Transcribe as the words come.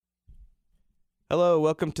Hello,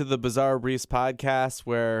 welcome to the Bizarre Briefs podcast,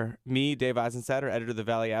 where me, Dave Eisenstatter, editor of the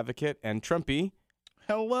Valley Advocate, and Trumpy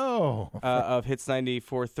Hello. of Hits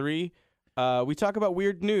 94.3, we talk about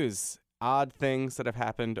weird news, odd things that have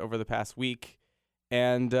happened over the past week,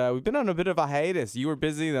 and we've been on a bit of a hiatus. You were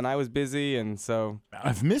busy, then I was busy, and so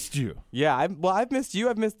I've missed you. yeah. I've missed you.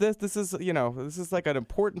 I've missed this. This is like an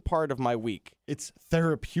important part of my week. It's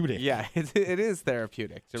therapeutic. Yeah, it is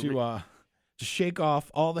therapeutic To shake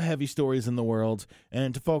off all the heavy stories in the world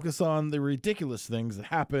and to focus on the ridiculous things that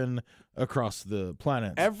happen across the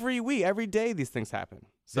planet. every week, every day, these things happen.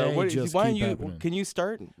 So They why just don't keep you? happening. Can you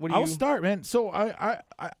start? I'll start, man. So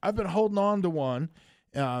I've been holding on to one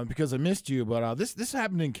because I missed you, but this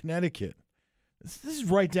happened in Connecticut. This is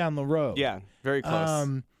right down the road. Yeah, very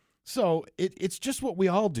close. So it's just what we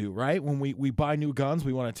all do, right? When we buy new guns,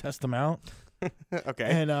 we want to test them out.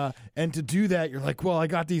 Okay. And to do that, you're like, well, I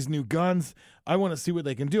got these new guns. I want to see what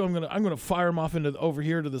they can do. I'm gonna fire them off into over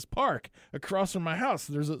here to this park across from my house.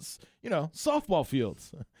 There's softball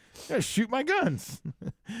fields. I'm gonna shoot my guns.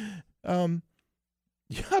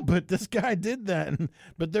 Yeah, but this guy did that.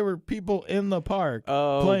 But there were people in the park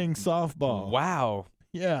playing softball. Wow.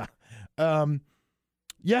 Yeah.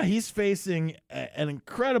 Yeah, he's facing an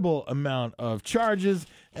incredible amount of charges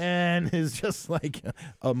and is just like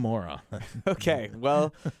a moron. Okay.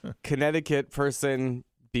 Well, Connecticut person,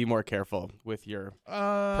 be more careful with your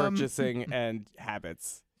purchasing and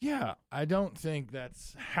habits. Yeah, I don't think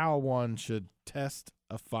that's how one should test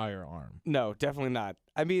a firearm. No, definitely not.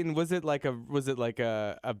 I mean, was it like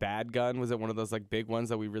a bad gun? Was it one of those like big ones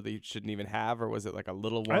that we really shouldn't even have, or was it like a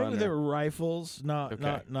little one? I think they were rifles, not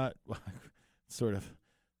sort of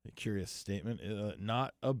a curious statement.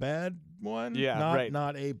 Not a bad one. Yeah, right.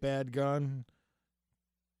 Not a bad gun.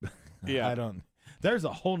 Yeah. I don't. There's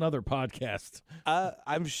a whole nother podcast.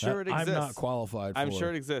 I'm sure it exists. I'm not qualified for. I'm sure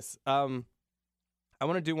it exists. I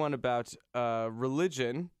want to do one about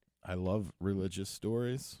religion. I love religious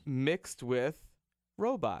stories. Mixed with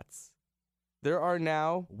robots. There are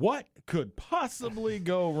now What could possibly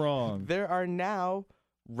go wrong? There are now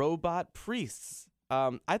robot priests.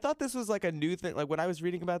 I thought this was like a new thing. Like when I was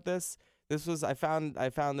reading about this was I found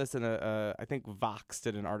this in I think Vox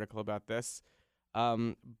did an article about this.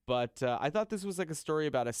 But I thought this was like a story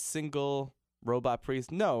about a single robot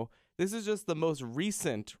priest. No, this is just the most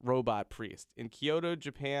recent robot priest. In Kyoto,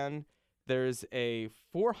 Japan, there's a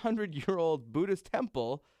 400-year-old Buddhist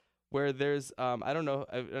temple where there's I don't know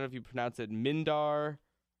if you pronounce it Mindar,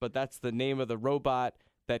 but that's the name of the robot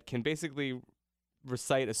that can basically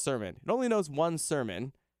recite a sermon. It only knows one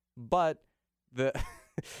sermon, but the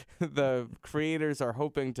the creators are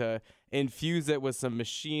hoping to infuse it with some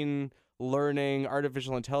machine learning,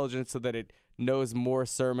 artificial intelligence, so that it knows more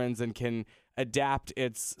sermons and can adapt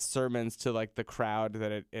its sermons to like the crowd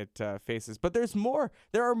that it faces. But there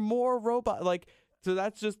are more robot so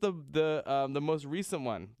that's just the most recent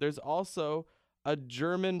one. There's also a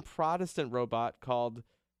German Protestant robot called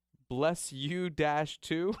Bless You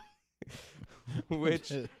 -2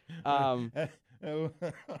 which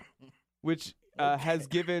has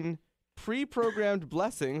given pre-programmed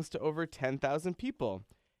blessings to over 10,000 people.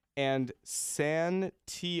 And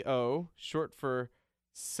San-T-O, short for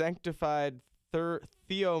Sanctified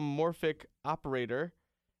Theomorphic Operator,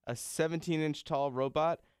 a 17-inch tall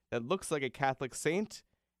robot that looks like a Catholic saint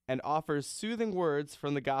and offers soothing words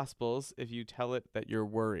from the Gospels if you tell it that you're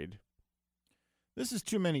worried. This is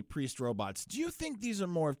too many priest robots. Do you think these are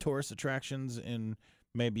more of tourist attractions in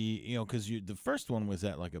maybe, because the first one was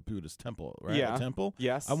at like a Buddhist temple, right? Yeah. A temple?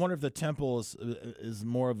 Yes. I wonder if the temple is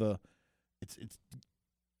more of it's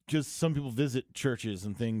just some people visit churches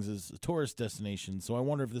and things as a tourist destination. So I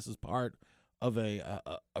wonder if this is part of a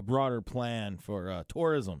broader plan for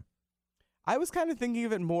tourism. I was kind of thinking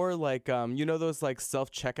of it more like, those like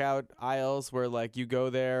self-checkout aisles where like you go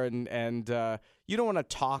there and you don't want to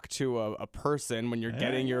talk to a person when you're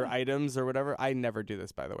getting your items or whatever. I never do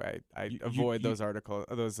this, by the way. I avoid those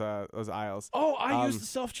aisles. Oh, I use the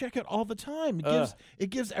self-checkout all the time. It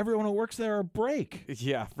gives everyone who works there a break.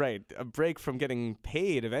 Yeah, right. A break from getting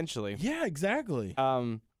paid eventually. Yeah, exactly.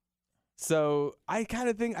 So I kind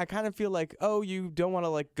of feel like, oh, you don't want to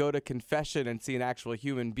like go to confession and see an actual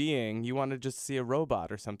human being. You want to just see a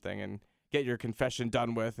robot or something and get your confession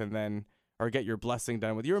done with or get your blessing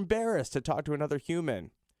done with. You're embarrassed to talk to another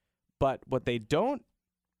human. But what they don't,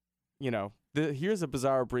 here's a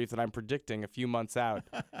bizarre brief that I'm predicting a few months out.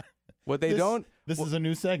 What they don't. This is a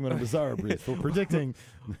new segment of Bizarre Brief. We're predicting.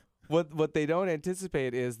 What they don't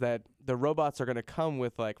anticipate is that the robots are going to come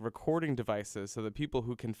with like recording devices, so the people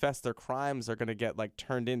who confess their crimes are going to get like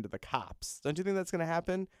turned into the cops. Don't you think that's going to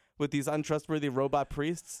happen with these untrustworthy robot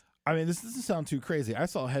priests? I mean, this doesn't sound too crazy. I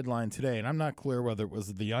saw a headline today, and I'm not clear whether it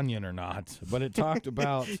was The Onion or not, but it talked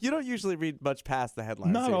about... You don't usually read much past the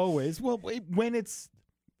headlines. Not do you? always. Well, when it's...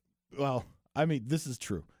 Well, I mean, this is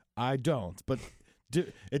true. I don't, but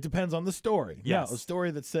it depends on the story. Yes. Now, a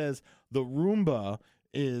story that says the Roomba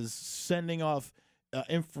is sending off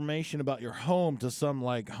information about your home to some,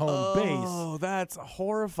 like, home base. Oh, that's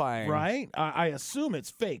horrifying. Right? I assume it's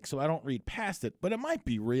fake, so I don't read past it, but it might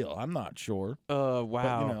be real. I'm not sure. Wow.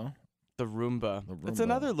 But, you know. The Roomba. The It's Roomba.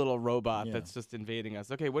 another little robot Yeah. that's just invading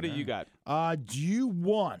us. Okay, what do you got? Do you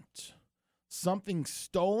want something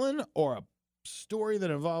stolen or a story that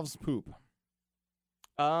involves poop?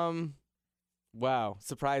 Wow,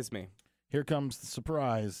 surprise me. Here comes the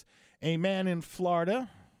surprise. A man in Florida.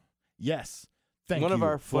 Yes. Thank one you, of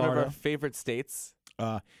our Florida. favorite states.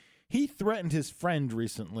 He threatened his friend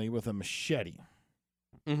recently with a machete.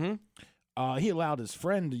 Mm-hmm. He allowed his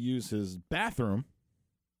friend to use his bathroom,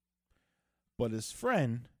 but his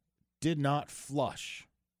friend did not flush.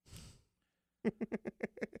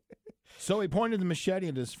 So he pointed the machete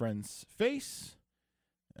at his friend's face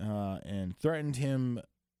and threatened him,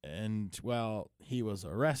 and, well, he was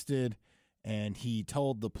arrested, and he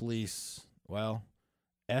told the police, well,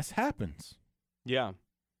 S happens. Yeah.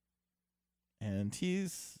 And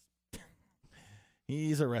he's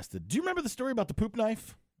arrested. Do you remember the story about the poop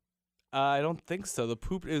knife? I don't think so. The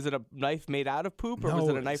poop, is it a knife made out of poop, or was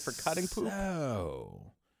it a knife for cutting poop?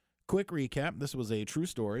 So, quick recap. This was a true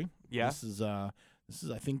story. Yeah. This is I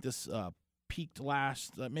think this peaked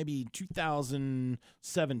last maybe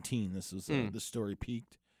 2017. This was this story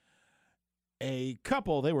peaked. A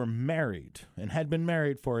couple, they were married and had been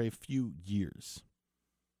married for a few years.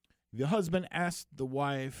 The husband asked the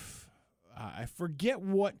wife, I forget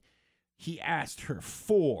what he asked her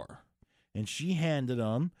for, and she handed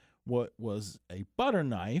him what was a butter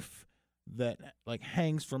knife that, like,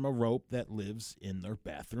 hangs from a rope that lives in their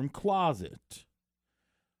bathroom closet.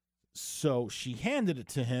 So she handed it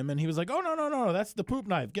to him, and he was like, oh, no, that's the poop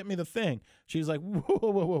knife. Get me the thing. She's like,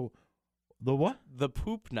 whoa. The what? The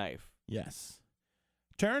poop knife. Yes.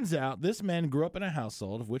 Turns out this man grew up in a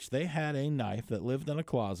household of which they had a knife that lived in a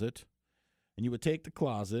closet, and you would take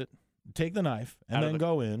the knife, and then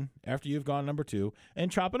go in after you've gone number 2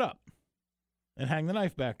 and chop it up and hang the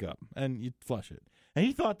knife back up, and you'd flush it. And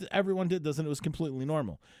he thought that everyone did this, and it was completely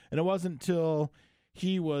normal. And it wasn't until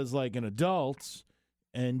he was, like, an adult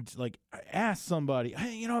and, like, I asked somebody,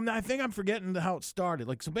 hey, I think I'm forgetting how it started.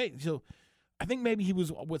 Like, so I think maybe he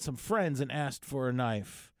was with some friends and asked for a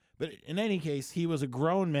knife. But in any case, he was a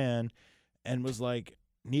grown man and was, like,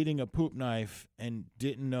 needing a poop knife and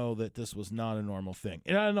didn't know that this was not a normal thing.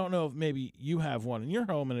 And I don't know if maybe you have one in your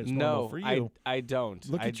home and it's normal for you. I don't.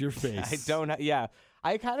 Look at your face. I don't. Yeah.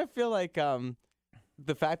 I kind of feel like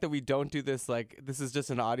the fact that we don't do this, like, this is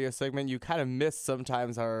just an audio segment, you kind of miss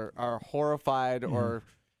sometimes our horrified or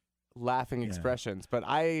laughing expressions. But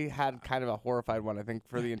I had kind of a horrified one, I think,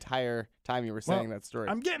 for the entire time you were saying that story.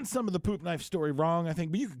 I'm getting some of the poop knife story wrong, I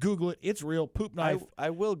think, but you can Google it. It's real. Poop knife. I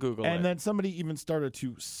will Google it. And then somebody even started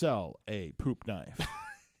to sell a poop knife.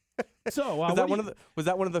 So was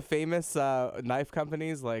that one of the famous knife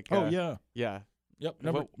companies? Like, yeah. Yep.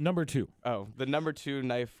 Number 2. Oh, the number 2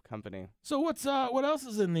 knife company. So what else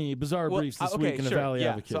is in the bizarre briefs this week in the Valley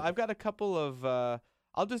Advocate? So I've got a couple of.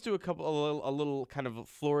 I'll just do a little kind of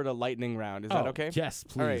Florida lightning round. Is that okay? Yes,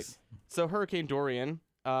 please. All right. So Hurricane Dorian,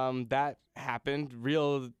 that happened.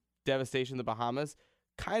 Real devastation in the Bahamas.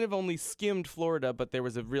 Kind of only skimmed Florida, but there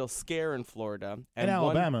was a real scare in Florida and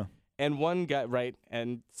Alabama. And one got right,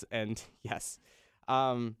 and yes.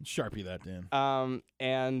 Sharpie that, Dan.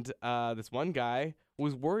 And this one guy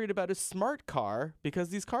was worried about his smart car because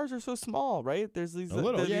these cars are so small, right? There's these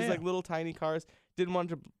like little tiny cars. Didn't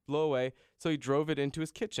want it to blow away, so he drove it into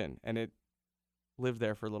his kitchen, and it lived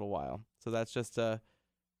there for a little while. So that's just some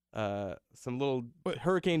little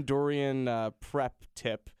Hurricane Dorian prep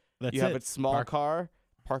tip. That's you have a small car,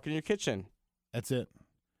 park in your kitchen. That's it.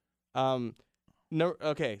 No.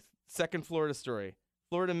 Okay. Second Florida story.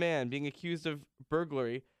 Florida man being accused of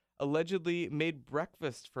burglary allegedly made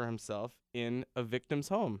breakfast for himself in a victim's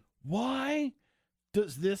home. Why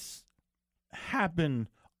does this happen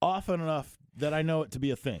often enough that I know it to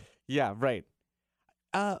be a thing? Yeah, right.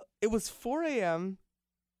 It was 4 a.m.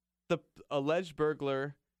 The alleged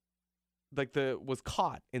burglar, was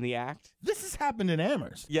caught in the act. This has happened in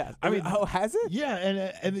Amherst. Yeah, I mean, has it? Yeah,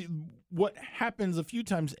 and what happens a few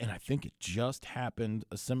times, and I think it just happened,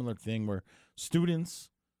 a similar thing where students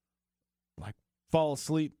fall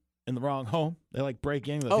asleep in the wrong home. They like break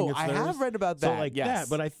in. They Oh, think it's I theirs. have read about So that. like yes. that.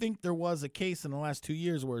 But I think there was a case in the last 2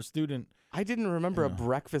 years where a student. I didn't remember a Yeah.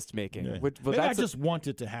 breakfast making. Yeah. Which, Maybe I that's just want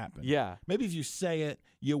it to happen. yeah. Maybe if you say it,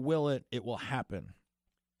 you will it. It will happen.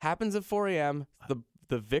 Happens at 4 a.m.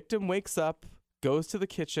 The victim wakes up, goes to the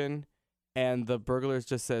kitchen, and the burglar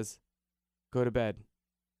just says, "Go to bed."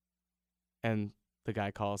 And the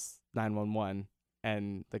guy calls 911,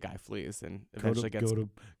 and the guy flees and eventually gets. Go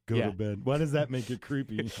Yeah. to bed. Why does that make it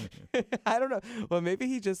creepy? I don't know. Well, maybe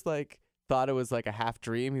he just like thought it was like a half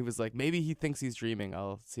dream. He was like, maybe he thinks he's dreaming.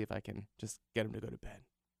 I'll see if I can just get him to go to bed.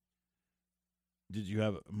 Did you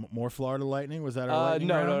have more Florida lightning? Was that our lightning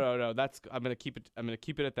round? No. That's I'm gonna keep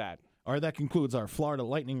it at that. All right, that concludes our Florida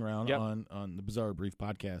lightning round Yep. on the Bizarre Brief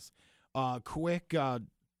podcast. Quick,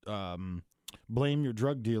 blame your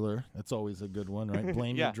drug dealer. That's always a good one, right?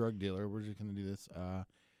 Blame Yeah. your drug dealer. We're just gonna do this.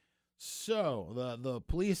 So the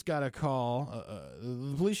police got a call.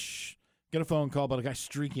 The police get a phone call about a guy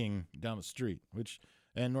streaking down the street, which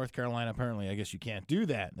in North Carolina apparently I guess you can't do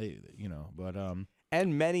that. But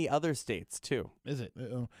And many other states too. is it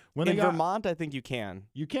In Vermont, I think you can.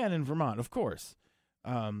 You can in Vermont, of course,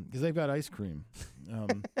 because they've got ice cream.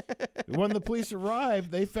 When the police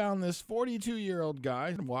arrived, they found this 42-year-old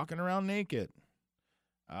guy walking around naked.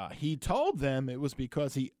 He told them it was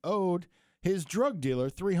because he owed his drug dealer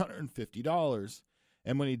 $350,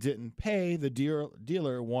 and when he didn't pay, the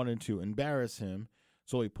dealer wanted to embarrass him,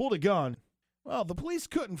 so he pulled a gun. Well, the police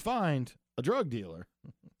couldn't find a drug dealer,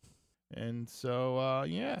 and so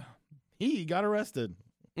he got arrested.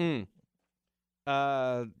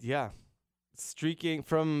 Yeah. Streaking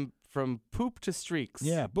from poop to streaks.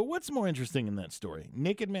 Yeah, but what's more interesting in that story?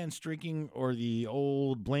 Naked man streaking or the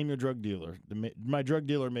old blame your drug dealer? My drug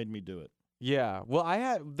dealer made me do it. Yeah.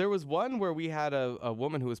 Well, there was one where we had a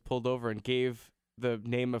woman who was pulled over and gave the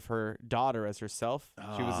name of her daughter as herself.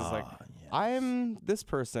 She was just like, yes. I'm this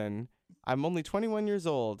person. I'm only 21 years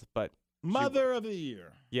old, but Mother of the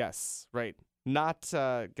Year. yes, right. Not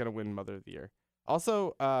gonna win Mother of the Year.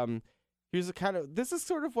 Also, this is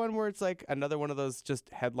sort of one where it's like another one of those just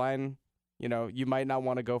headline, you might not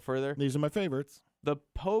want to go further. These are my favorites. The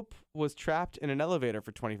Pope was trapped in an elevator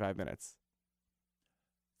for 25 minutes.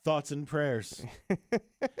 Thoughts and prayers.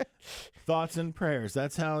 Thoughts and prayers.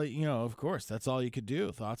 That's how, of course, that's all you could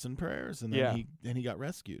do. Thoughts and prayers. And then he got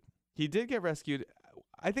rescued. He did get rescued.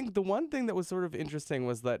 I think the one thing that was sort of interesting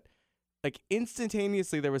was that, like,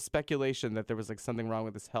 instantaneously there was speculation that there was like something wrong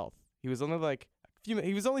with his health. He was only like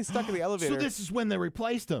he was only stuck in the elevator. So this is when they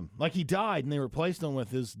replaced him. Like he died and they replaced him with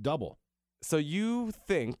his double. So you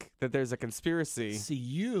think that there's a conspiracy? See,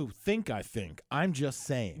 you think I think. I'm just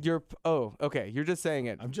saying. Okay. You're just saying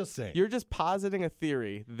it. I'm just saying. You're just positing a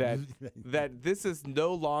theory that this is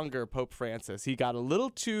no longer Pope Francis. He got a little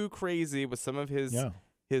too crazy with some of his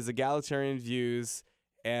egalitarian views,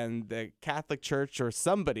 and the Catholic Church or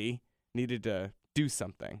somebody needed to do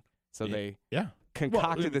something. So they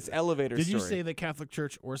concocted this elevator Did story. you say the Catholic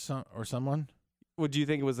Church or someone? Would you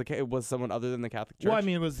think it was someone other than the Catholic Church? Well, I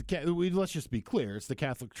mean, it was. Let's just be clear. It's the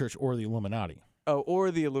Catholic Church or the Illuminati. Oh,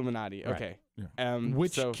 or the Illuminati. Right. Okay. Yeah.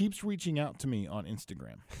 Which keeps reaching out to me on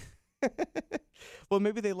Instagram. Well,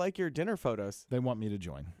 maybe they like your dinner photos. They want me to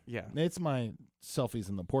join. Yeah. It's my selfies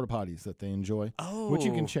in the porta potties that they enjoy. Oh. Which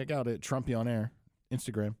you can check out at Trumpy on Air,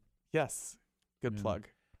 Instagram. Yes. Good plug.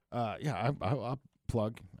 I'll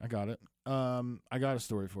plug. I got it. I got a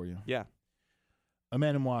story for you. Yeah. A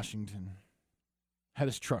man in Washington had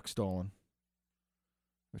his truck stolen,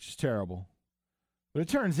 which is terrible. But it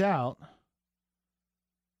turns out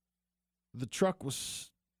the truck was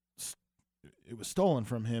stolen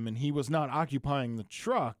from him, and he was not occupying the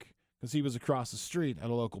truck because he was across the street at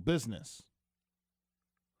a local business.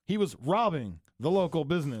 He was robbing the local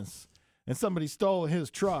business, and somebody stole his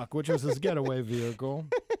truck, which was his getaway vehicle.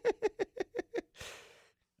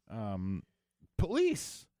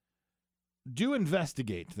 Police do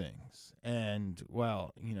investigate things, and,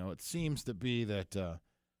 well, it seems to be that they're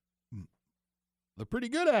pretty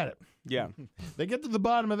good at it. Yeah. They get to the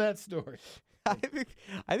bottom of that story. I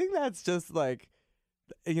think that's just like,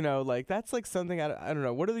 like that's like something I don't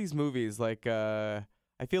know. What are these movies like? I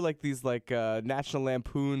feel like these like National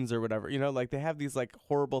Lampoons or whatever. Like they have these like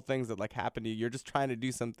horrible things that like happen to you. You're just trying to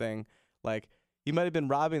do something. Like you might have been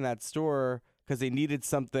robbing that store because they needed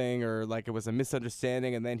something, or like it was a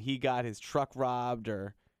misunderstanding, and then he got his truck robbed,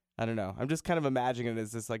 or I don't know. I'm just kind of imagining it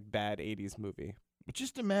as this like bad 80s movie. But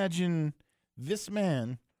just imagine this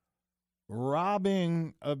man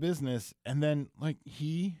robbing a business, and then like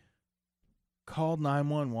he called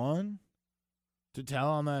 911 to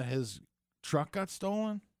tell him that his truck got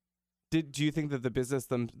stolen. Do you think that the business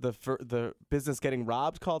the business getting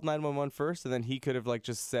robbed called 911 first, and then he could have like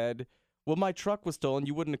just said, "Well, my truck was stolen.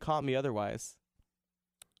 You wouldn't have caught me otherwise."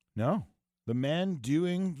 No. The man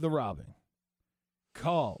doing the robbing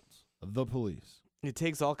called the police. It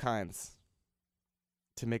takes all kinds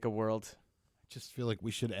to make a world. I just feel like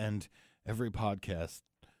we should end every podcast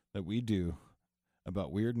that we do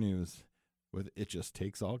about weird news with "it just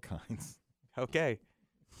takes all kinds." Okay.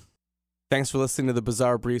 Thanks for listening to the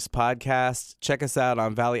Bizarre Briefs podcast. Check us out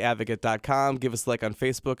on valleyadvocate.com. Give us a like on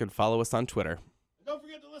Facebook and follow us on Twitter. Don't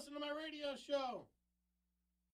forget to listen to my radio show.